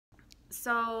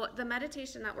So the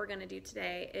meditation that we're going to do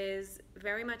today is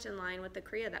very much in line with the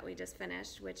Kriya that we just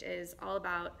finished, which is all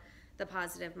about the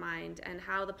positive mind and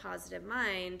how the positive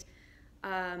mind,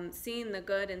 seeing the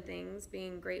good in things,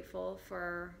 being grateful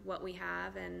for what we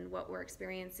have and what we're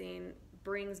experiencing,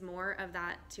 brings more of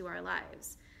that to our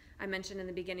lives. I mentioned in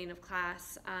the beginning of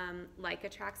class, like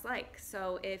attracts like.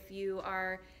 So if you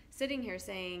are sitting here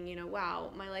saying, you know,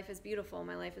 wow, my life is beautiful,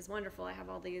 my life is wonderful, I have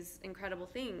all these incredible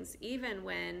things, even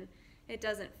when it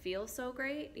doesn't feel so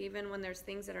great, even when there's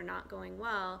things that are not going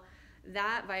well,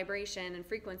 that vibration and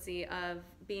frequency of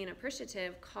being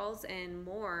appreciative calls in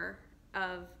more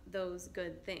of those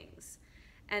good things.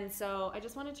 And so I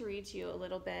just wanted to read to you a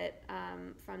little bit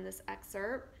from this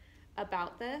excerpt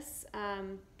about this,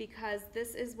 because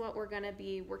this is what we're going to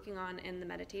be working on in the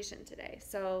meditation today.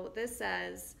 So this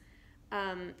says,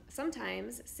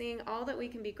 sometimes seeing all that we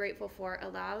can be grateful for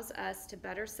allows us to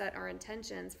better set our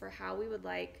intentions for how we would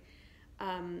like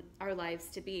our lives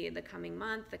to be the coming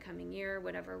month, the coming year,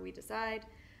 whatever we decide.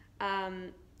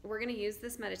 We're going to use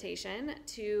this meditation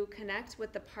to connect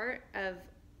with the part of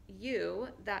you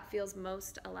that feels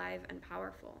most alive and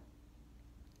powerful.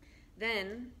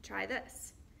 Then try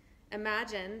this.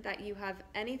 Imagine that you have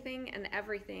anything and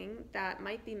everything that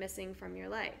might be missing from your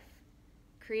life.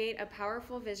 Create a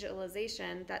powerful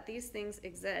visualization that these things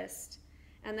exist,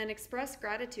 and then express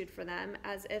gratitude for them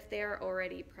as if they are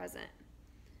already present.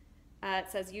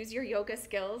 It says, use your yoga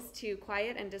skills to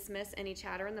quiet and dismiss any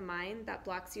chatter in the mind that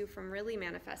blocks you from really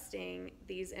manifesting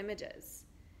these images.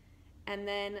 And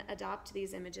then adopt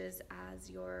these images as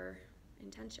your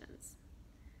intentions.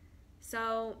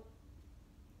 So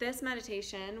this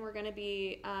meditation, we're going to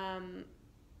be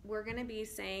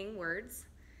saying words.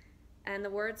 And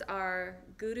the words are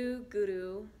Guru,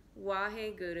 Guru,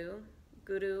 Wahe Guru,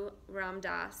 Guru Ram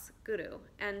Das, Guru.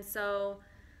 And so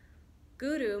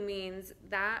Guru means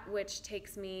that which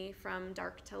takes me from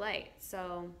dark to light.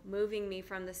 So moving me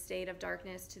from the state of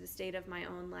darkness to the state of my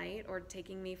own light, or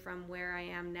taking me from where I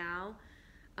am now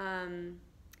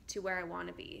to where I want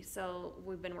to be. So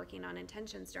we've been working on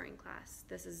intentions during class.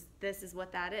 This is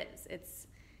what that is.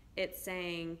 It's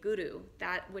saying Guru,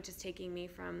 that which is taking me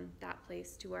from that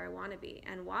place to where I want to be.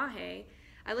 And Wahe,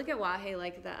 I look at Wahe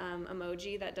like the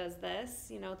emoji that does this,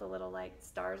 you know, the little like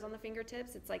stars on the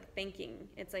fingertips. It's like thanking.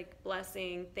 It's like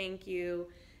blessing, thank you,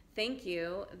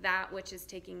 that which is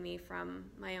taking me from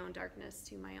my own darkness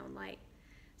to my own light.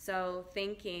 So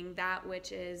thanking that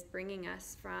which is bringing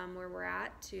us from where we're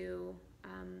at to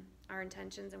our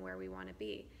intentions and where we want to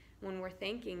be. When we're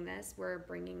thanking this, we're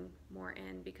bringing more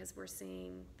in because we're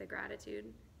seeing the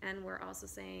gratitude, and we're also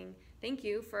saying thank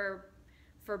you for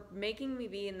making me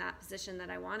be in that position that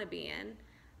I want to be in,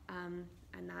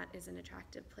 and that is an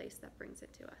attractive place that brings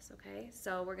it to us, okay?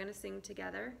 So we're going to sing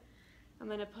together. I'm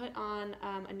going to put on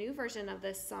a new version of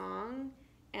this song,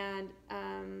 and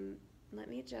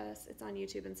it's on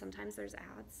YouTube, and sometimes there's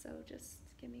ads, so just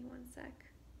give me one sec.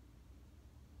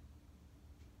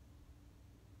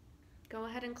 Go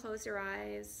ahead and close your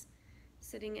eyes,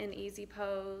 sitting in easy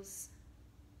pose,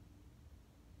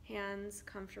 hands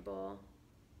comfortable.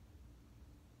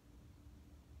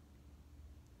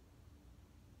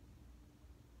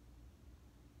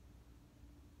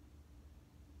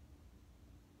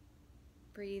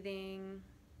 Breathing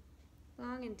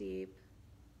long and deep,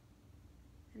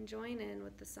 and join in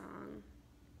with the song.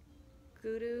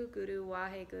 Guru, Guru,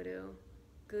 Wahe Guru,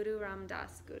 Guru Ram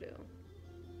Das Guru.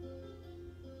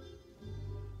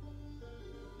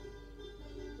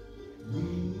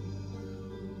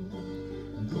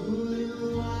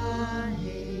 Guru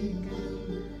Wahe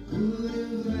Guru,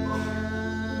 Guru Ram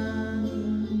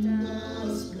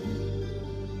Das Guru,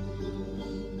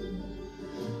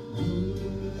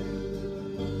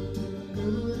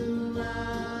 Guru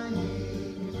Wahe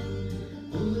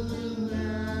Guru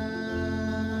Ram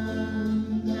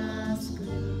Das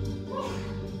Guru,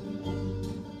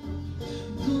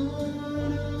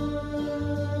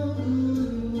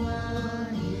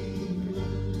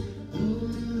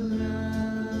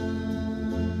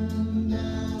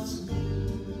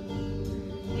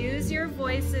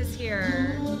 voices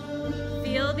here.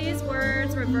 Feel these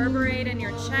words reverberate in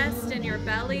your chest and your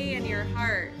belly and your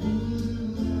heart.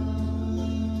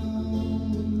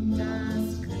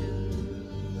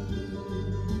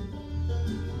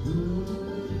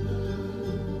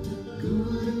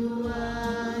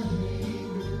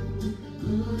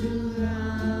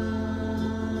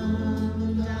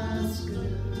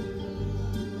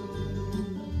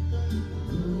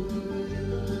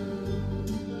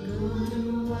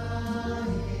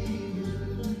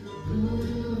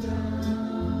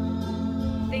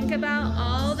 Think about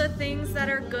all the things things that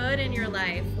are good in your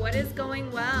life. What is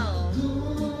going well?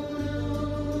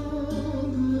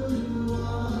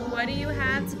 What do you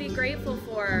have to be grateful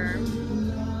for?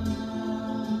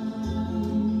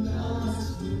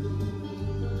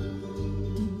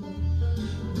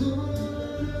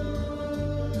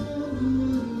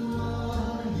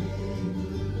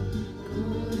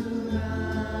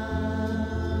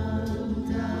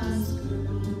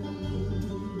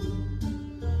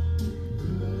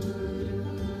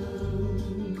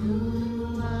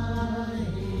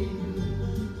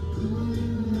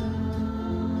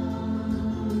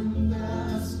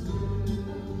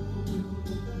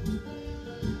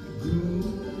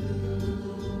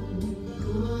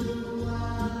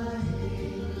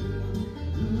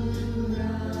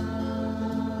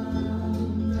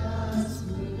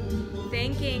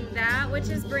 Thanking that which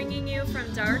is bringing you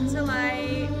from dark to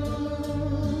light,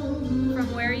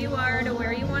 from where you are to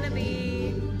where you want to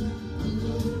be.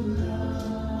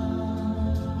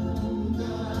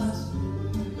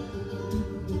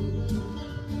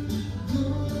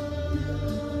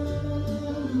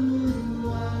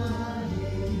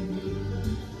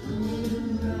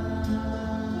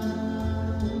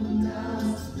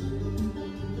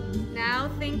 Now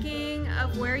thinking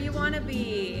of where you want to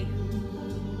be.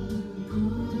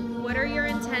 What are your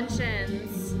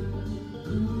intentions?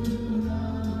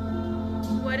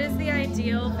 What is the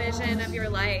ideal vision of your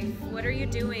life? What are you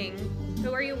doing?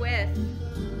 Who are you with?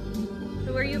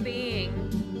 Who are you being?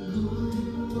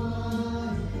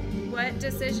 What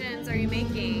decisions are you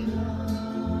making?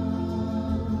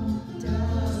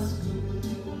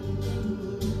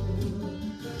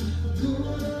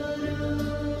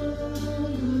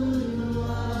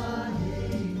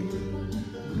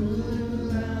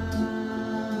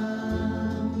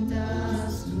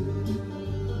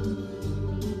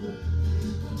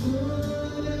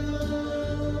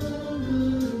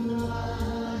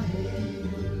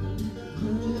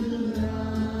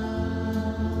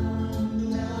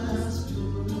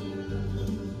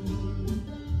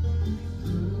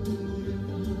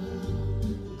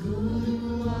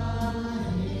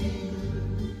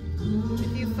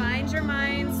 Your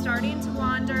mind starting to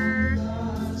wander,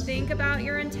 think about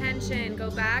your intention.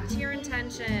 Go back to your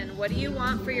intention. What do you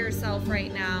want for yourself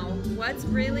right now? What's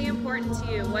really important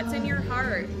to you? What's in your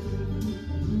heart?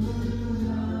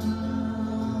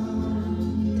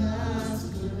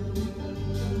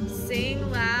 Sing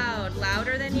loud,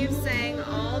 louder than you've sang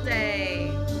all day.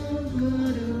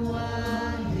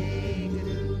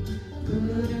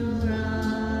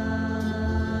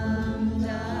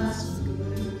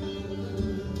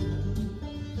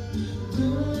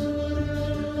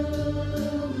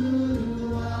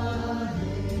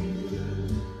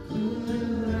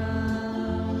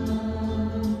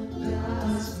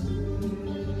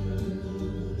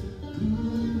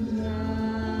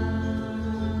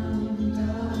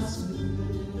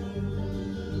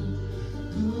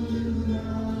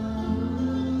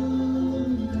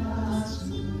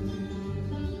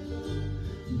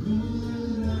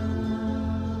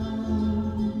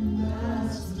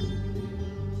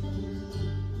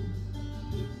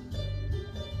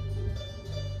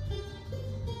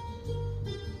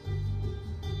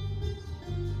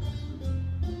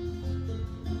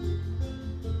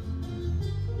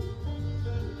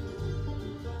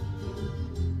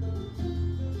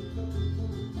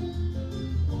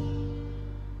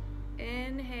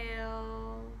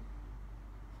 Inhale,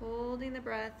 holding the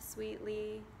breath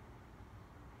sweetly,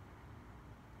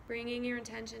 bringing your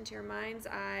attention to your mind's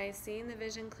eye, seeing the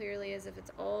vision clearly as if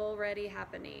it's already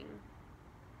happening.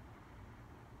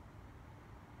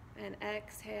 And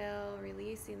exhale,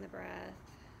 releasing the breath.